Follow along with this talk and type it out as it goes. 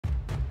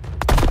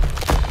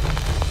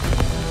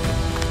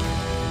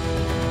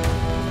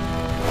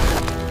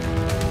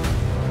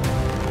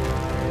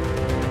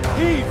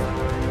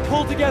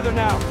together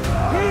now!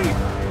 Heave!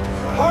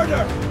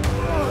 Harder!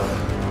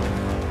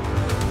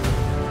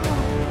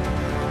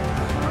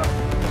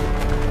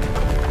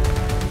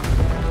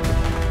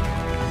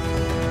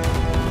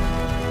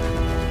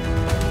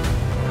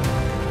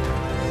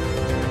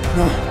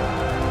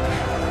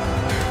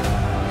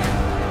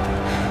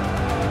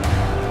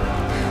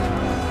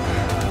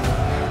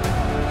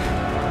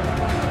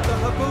 The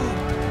Haboon!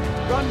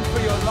 Run for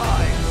your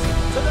lives!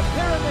 To the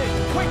pyramid,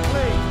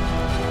 quickly!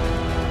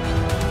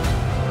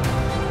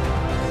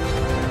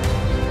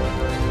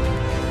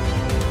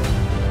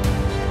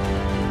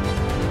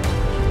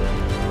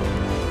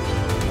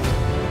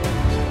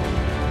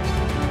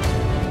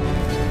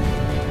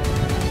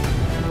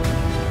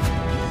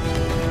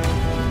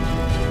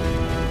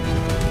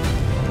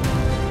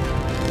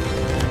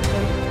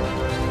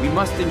 We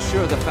must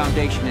ensure the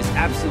Foundation is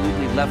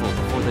absolutely level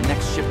before the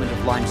next shipment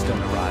of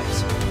limestone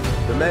arrives.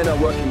 The men are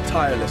working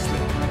tirelessly.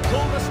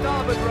 Pull the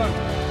starboard rope!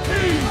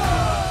 Heave!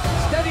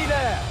 Steady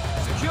there!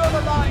 Secure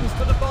the lines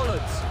for the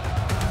bollards!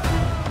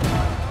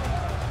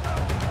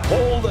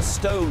 Haul the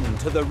stone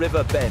to the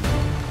river bend,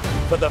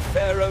 for the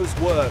Pharaoh's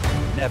work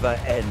never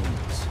ends.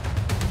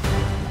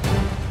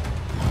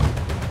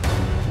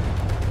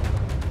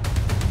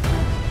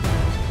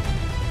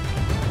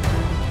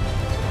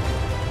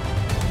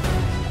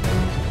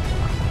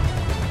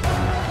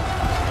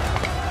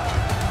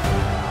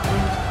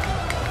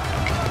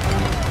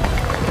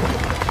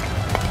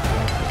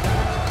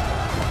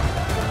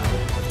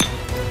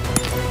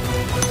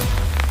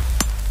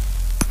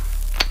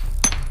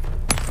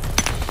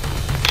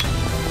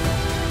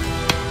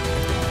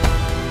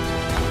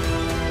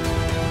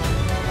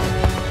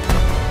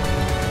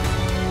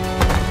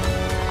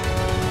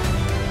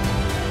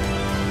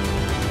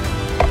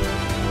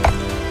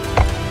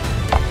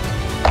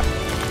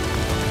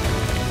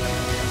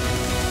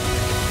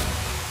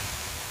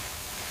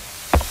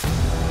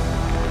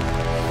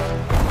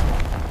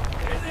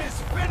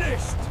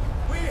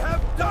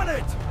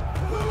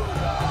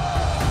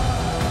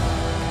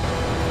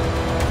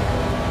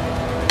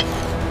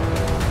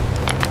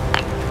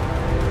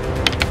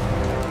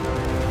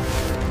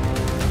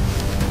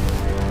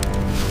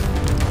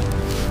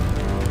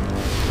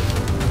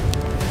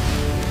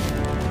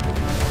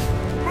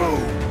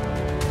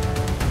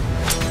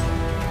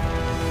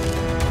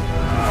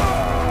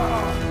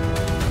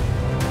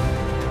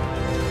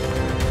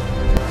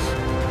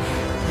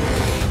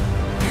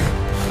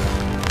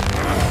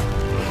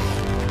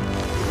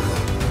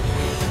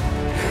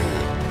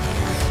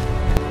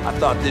 I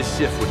thought this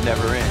shift would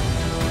never end.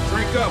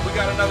 Drink up, we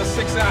got another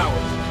 6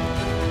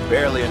 hours.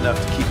 Barely enough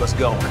to keep us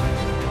going.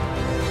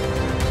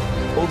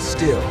 Hold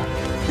still.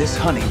 This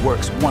honey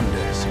works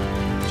wonders.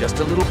 Just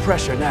a little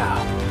pressure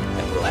now,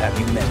 and we'll have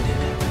you mended.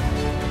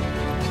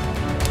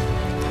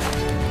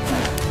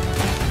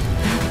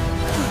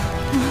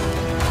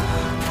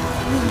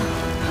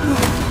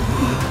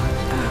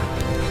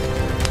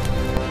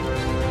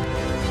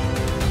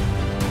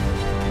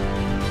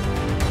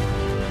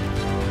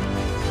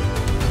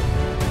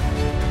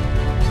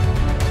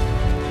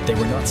 They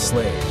were not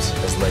slaves,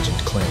 as legend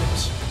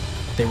claims.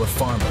 They were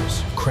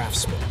farmers,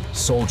 craftsmen,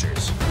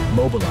 soldiers,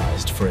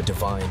 mobilized for a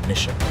divine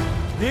mission.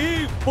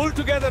 Heave! Pull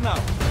together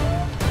now!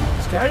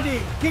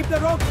 Steady! Keep the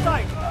rope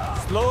tight!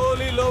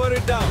 Slowly lower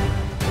it down.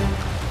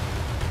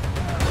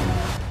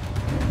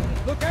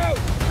 Look out!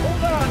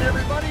 Hold on,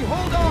 everybody!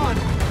 Hold on!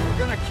 We're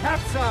gonna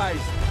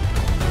capsize!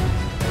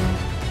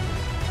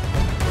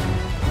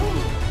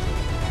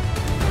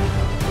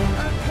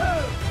 And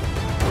help!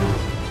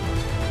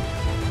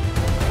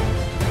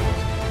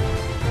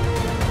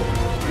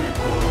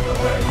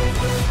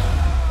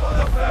 For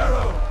the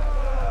Pharaoh!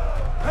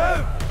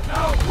 Help!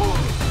 Now pull!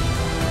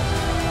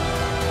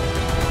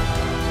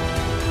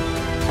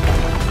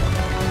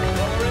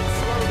 Lower it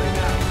slowly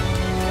now.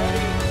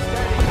 Steady,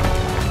 steady.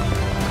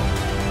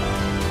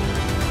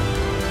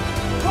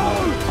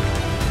 Hold!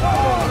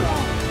 Hold!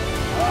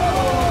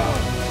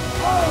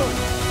 Hold!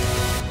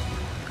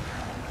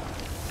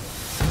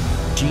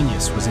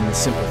 Genius was in the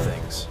simple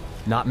things.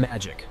 Not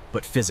magic,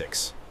 but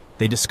physics.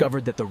 They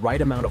discovered that the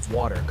right amount of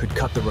water could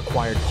cut the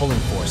required pulling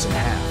force in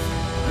half.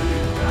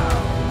 Leave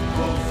now!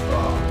 Pull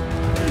strong!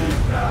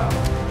 Leave now!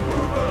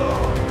 Move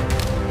along!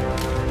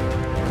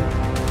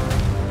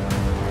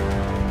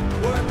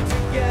 Work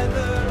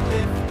together,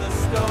 lift the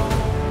stone.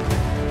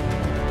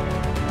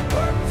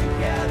 Work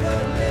together,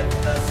 lift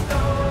the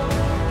stone.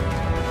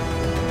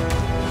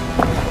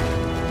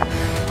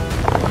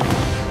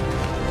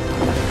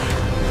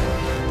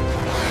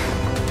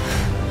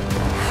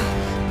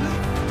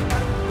 Lift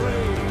and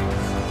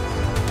raise.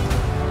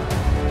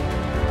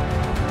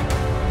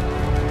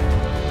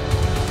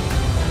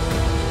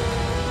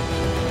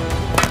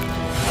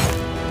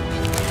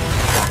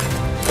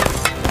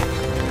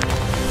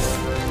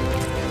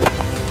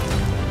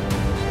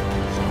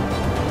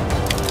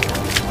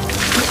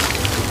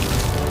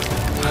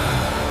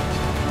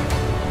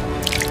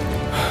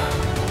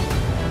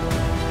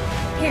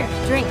 Here,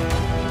 drink.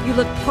 You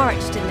look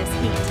parched in this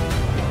heat.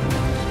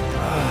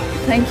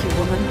 Thank you,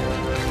 woman.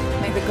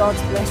 May the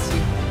gods bless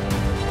you.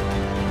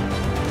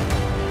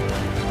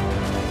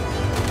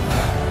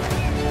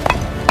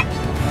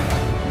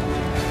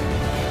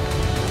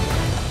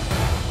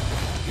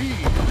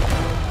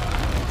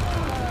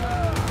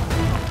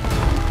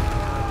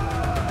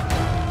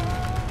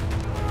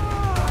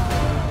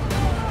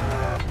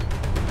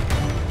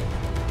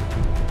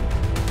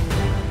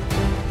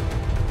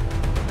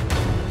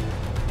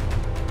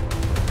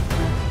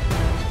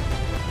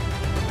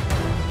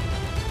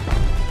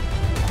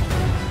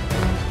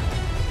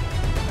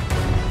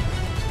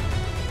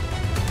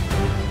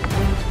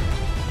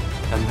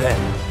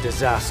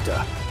 disaster.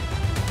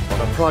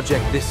 On a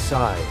project this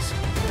size,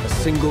 a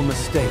single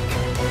mistake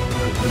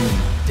could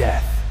mean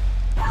death.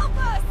 Help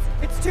us!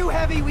 It's too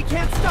heavy, we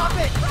can't stop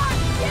it! Run!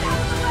 Get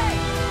out of the way!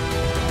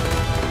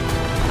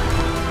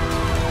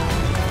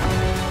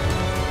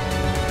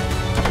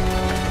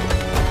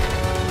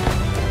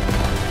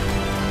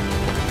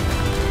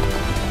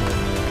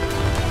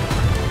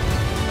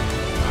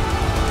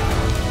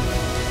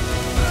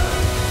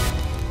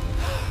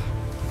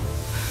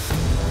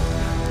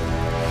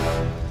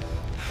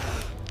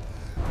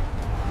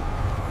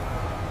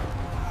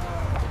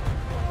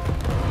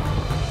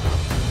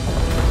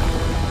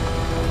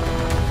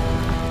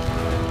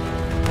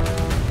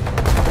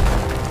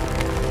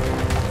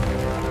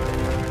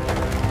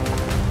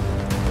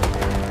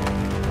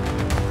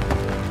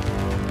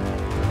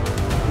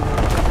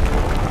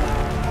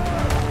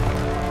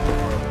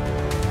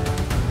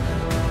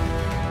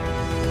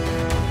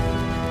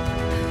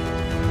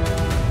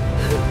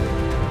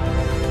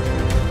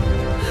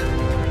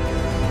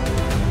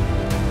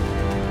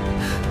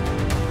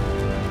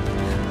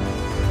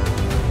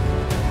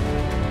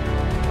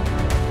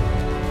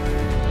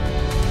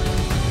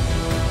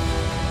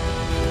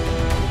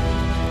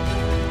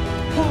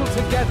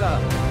 Together,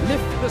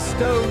 lift the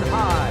stone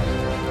high.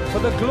 For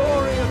the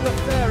glory of the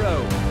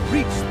Pharaoh,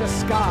 reach the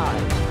sky.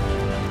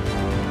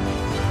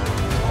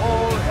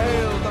 All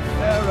hail the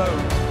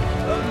Pharaoh,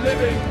 the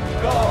living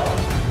God.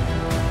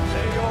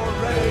 May your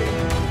reign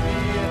be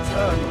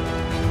eternal.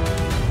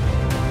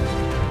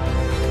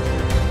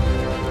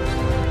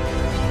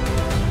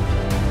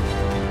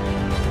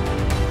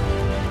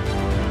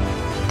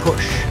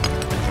 Push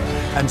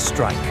and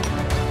strike.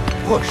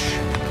 Push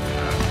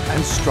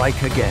and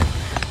strike again.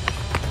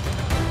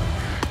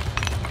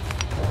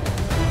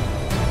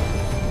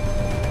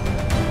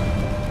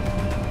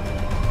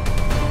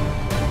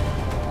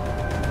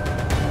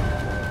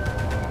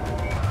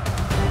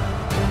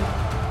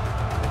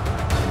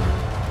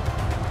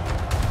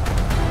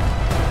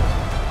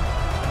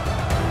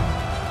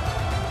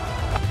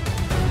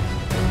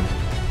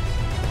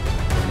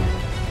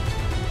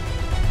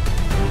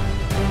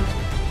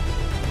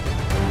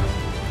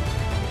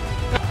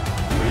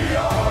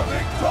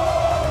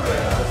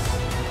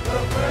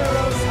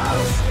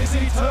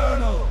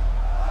 Eternal!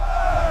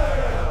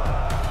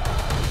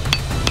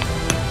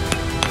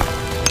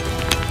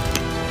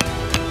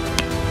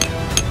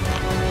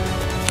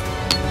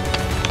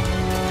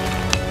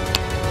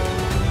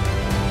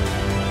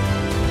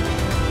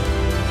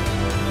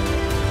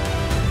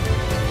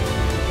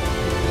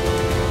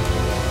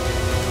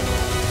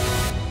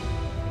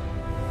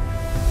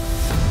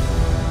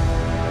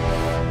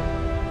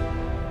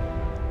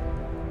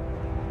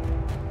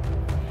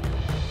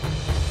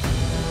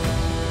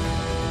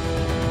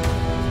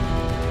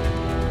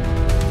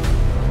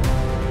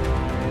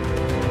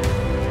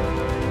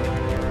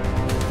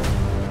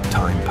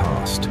 Time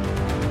passed.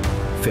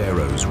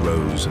 Pharaohs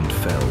rose and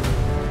fell.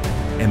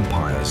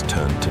 Empires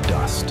turned to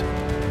dust.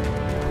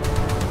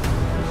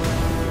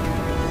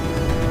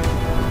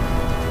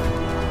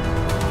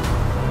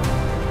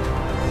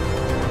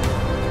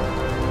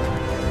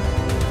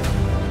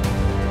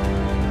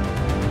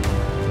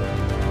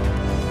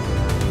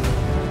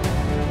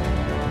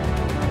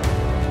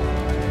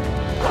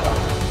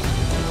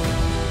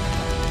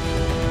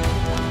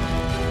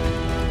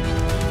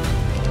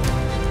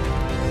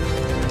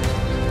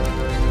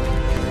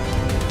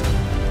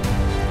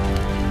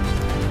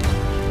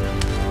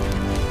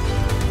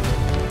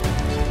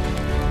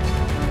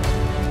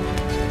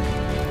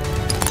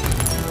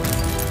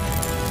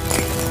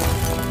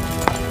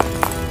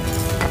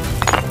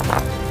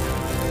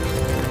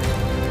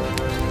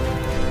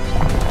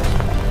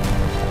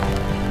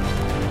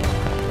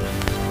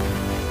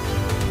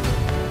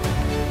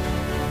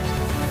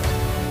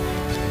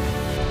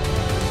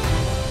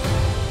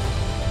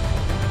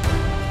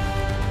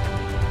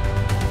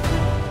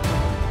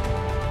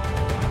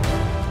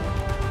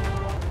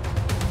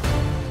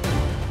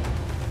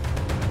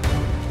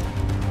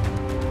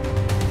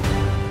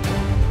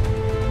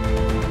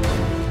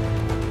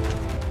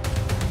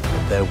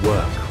 Their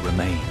work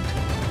remained.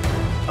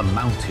 A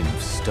mountain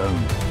of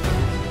stone.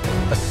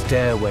 A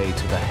stairway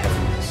to the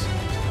heavens.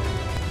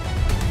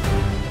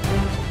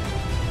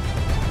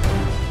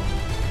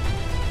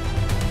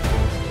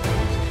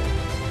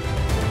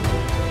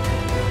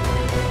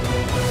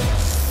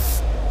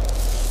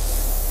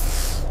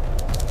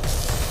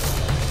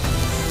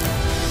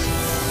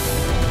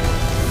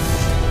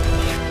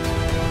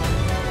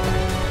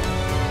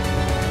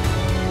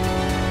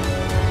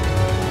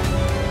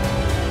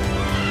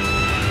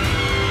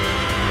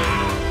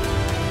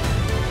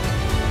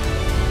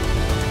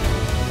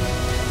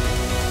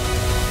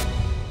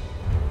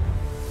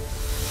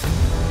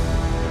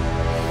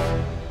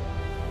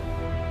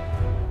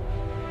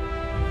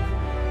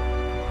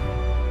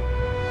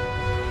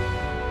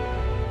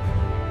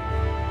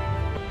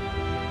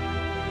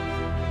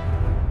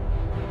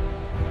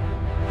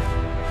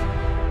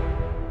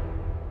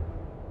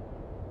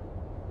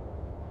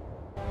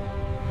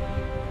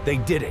 They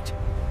did it.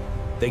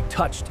 They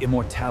touched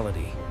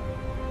immortality.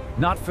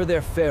 Not for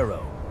their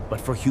pharaoh,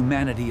 but for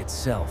humanity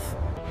itself.